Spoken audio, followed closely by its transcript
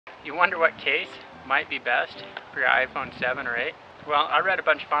You wonder what case might be best for your iPhone 7 or 8? Well, I read a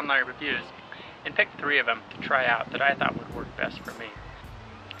bunch of online reviews and picked 3 of them to try out that I thought would work best for me.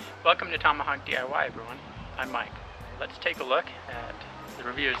 Welcome to Tomahawk DIY, everyone. I'm Mike. Let's take a look at the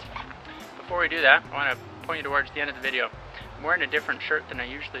reviews. Before we do that, I want to point you towards the end of the video. I'm wearing a different shirt than I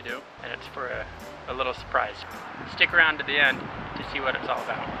usually do, and it's for a little surprise. Stick around to the end to see what it's all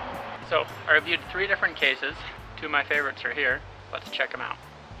about. So, I reviewed 3 different cases. 2 of my favorites are here. Let's check them out.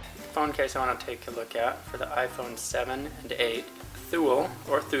 The phone case I want to take a look at for the iPhone 7 and 8. Thule,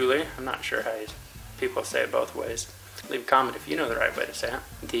 or Thule, I'm not sure how people say it both ways. Leave a comment if you know the right way to say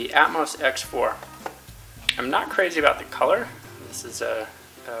it. The Atmos X4. I'm not crazy about the color. This is a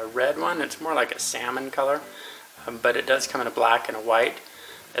red one. It's more like a salmon color, but it does come in a black and a white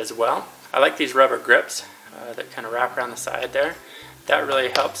as well. I like these rubber grips that kind of wrap around the side there. That really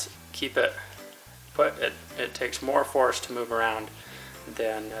helps keep it put. It takes more force to move around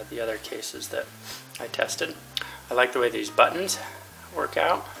than the other cases that I tested. I like the way these buttons work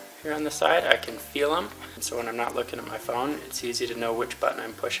out here on the side. I can feel them, so when I'm not looking at my phone, it's easy to know which button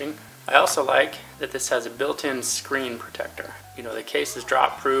I'm pushing. I also like that this has a built-in screen protector. You know, the case is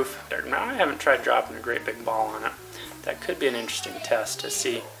drop proof. Now, I haven't tried dropping a great big ball on it. That could be an interesting test to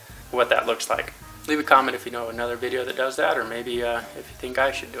see what that looks like. Leave a comment if you know another video that does that, or maybe if you think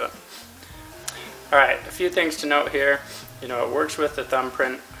I should do it. Alright, a few things to note here. You know, it works with the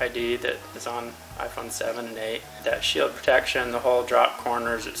thumbprint ID that is on iPhone 7 and 8. That shield protection, the whole drop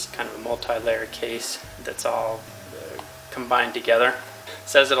corners, it's kind of a multi-layer case that's all combined together. It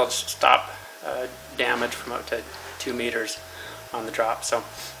says it'll stop damage from up to 2 meters on the drop. So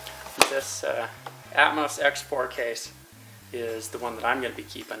this Atmos X4 case is the one that I'm going to be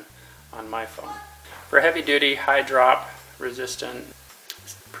keeping on my phone. For heavy duty, high drop, resistant,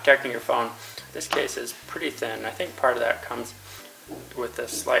 protecting your phone, this case is pretty thin. I think part of that comes with the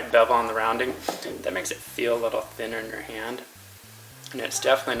slight bevel on the rounding. That makes it feel a little thinner in your hand. And it's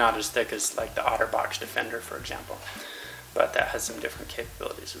definitely not as thick as like the OtterBox Defender, for example. But that has some different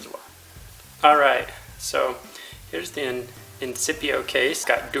capabilities as well. Alright, so here's the Incipio case. It's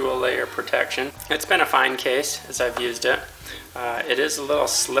got dual layer protection. It's been a fine case as I've used it. It is a little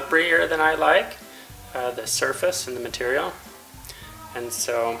slipperier than I like, the surface and the material. And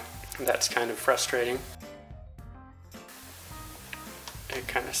so that's kind of frustrating. It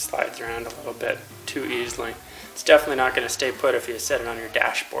kind of slides around a little bit too easily. It's definitely not going to stay put if you set it on your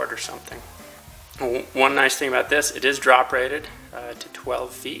dashboard or something. One nice thing about this, it is drop rated to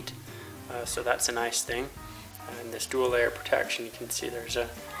 12 feet, so that's a nice thing. And this dual layer protection, you can see there's a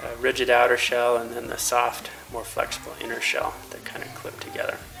rigid outer shell and then the soft, more flexible inner shell that kind of clip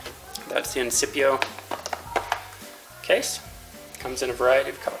together. That's the Incipio case. Comes in a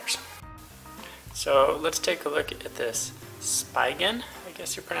variety of colors. So let's take a look at this Spigen, I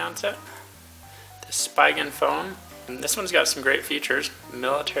guess you pronounce it. The Spigen phone. And this one's got some great features.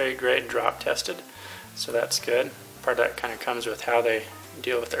 Military grade drop tested, so that's good. Part of that kind of comes with how they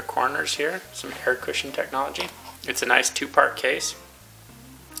deal with their corners here. Some air cushion technology. It's a nice 2-part case.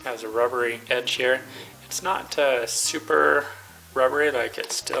 Has a rubbery edge here. It's not super rubbery, like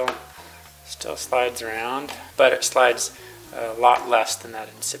it still slides around, but it slides a lot less than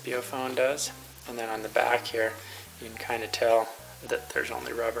that Incipio phone does. And then on the back here, you can kind of tell that there's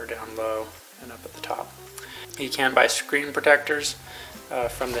only rubber down low and up at the top. You can buy screen protectors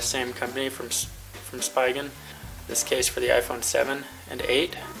from the same company, from Spigen. This case for the iPhone 7 and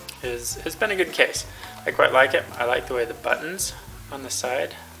 8 has been a good case. I quite like it. I like the way the buttons on the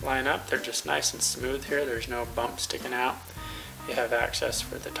side line up. They're just nice and smooth here. There's no bump sticking out. You have access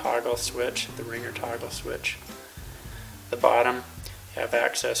for the toggle switch, the ringer toggle switch. The bottom, you have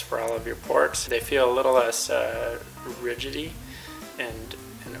access for all of your ports. They feel a little less rigidy and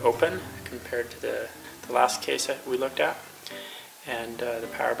open compared to the last case that we looked at. And the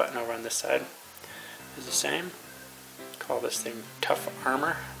power button over on this side is the same. Call this thing Tough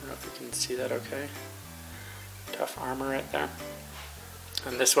Armor. I don't know if you can see that okay. Tough Armor right there.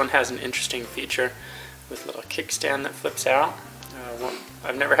 And this one has an interesting feature with a little kickstand that flips out.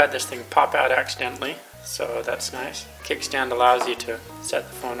 I've never had this thing pop out accidentally, so that's nice. Kickstand allows you to set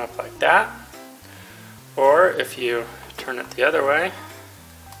the phone up like that, or if you turn it the other way,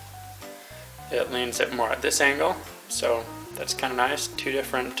 it leans it more at this angle, so that's kind of nice. Two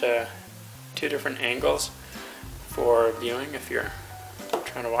different angles for viewing if you're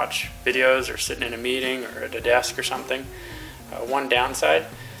trying to watch videos or sitting in a meeting or at a desk or something. One downside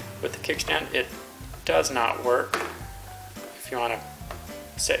with the kickstand, it does not work if you want to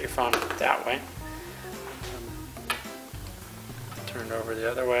set your phone that way. Turn it over the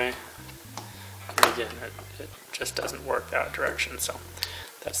other way. And again, it just doesn't work that direction. So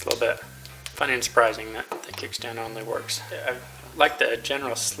That's a little bit funny and surprising that the kickstand only works. I like the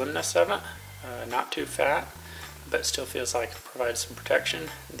general slimness of it, not too fat, but still feels like it provides some protection.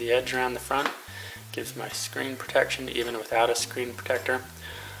 The edge around the front gives my screen protection even without a screen protector,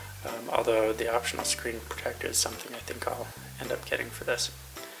 although the optional screen protector is something I think I'll end up getting for this.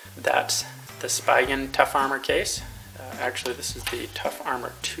 That's the Spigen Tough Armor case. Actually, this is the Tough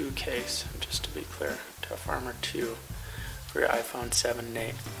Armor 2 case, just to be clear. Tough Armor 2 for your iPhone 7 and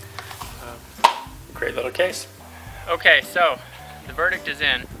 8. Great little case. Okay, so the verdict is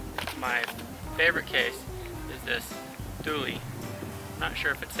in. My favorite case is this Thule. I'm not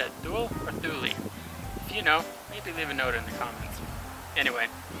sure if it said Thule or Thule. If you know, maybe leave a note in the comments. Anyway,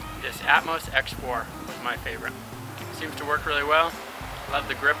 this Atmos X4 was my favorite. Seems to work really well. Love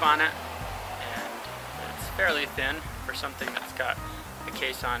the grip on it, and it's fairly thin for something that's got a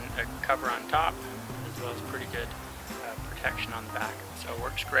case on, a cover on top, as well as pretty good protection on the back. So it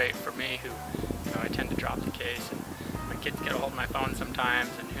works great for me who, you know, I tend to drop the case, and my kids get a hold of my phone sometimes,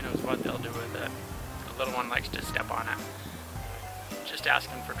 and who knows what they'll do with it. The little one likes to step on it. Just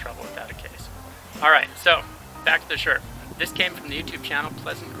asking for trouble without a case. Alright, so back to the shirt. This came from the YouTube channel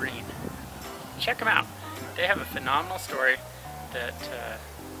Pleasant Green. Check them out. They have a phenomenal story that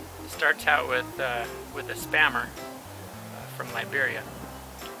starts out with a spammer from Liberia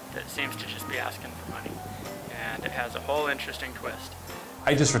that seems to just be asking for money, and it has a whole interesting twist.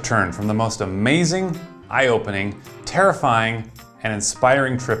 I just returned from the most amazing, eye-opening, terrifying, and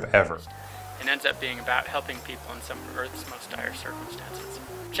inspiring trip ever. It ends up being about helping people in some of Earth's most dire circumstances.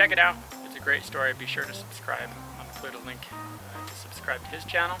 Check it out. It's a great story. Be sure to subscribe. I'll include a link to subscribe to his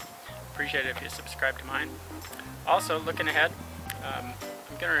channel. Appreciate it if you subscribe to mine. Also, looking ahead, I'm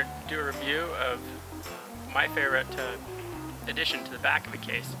going to do a review of my favorite addition to the back of the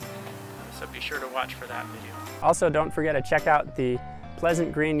case, so be sure to watch for that video. Also, don't forget to check out the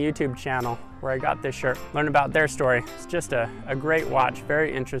Pleasant Green YouTube channel where I got this shirt. Learn about their story. It's just a great watch,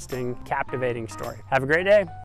 very interesting, captivating story. Have a great day.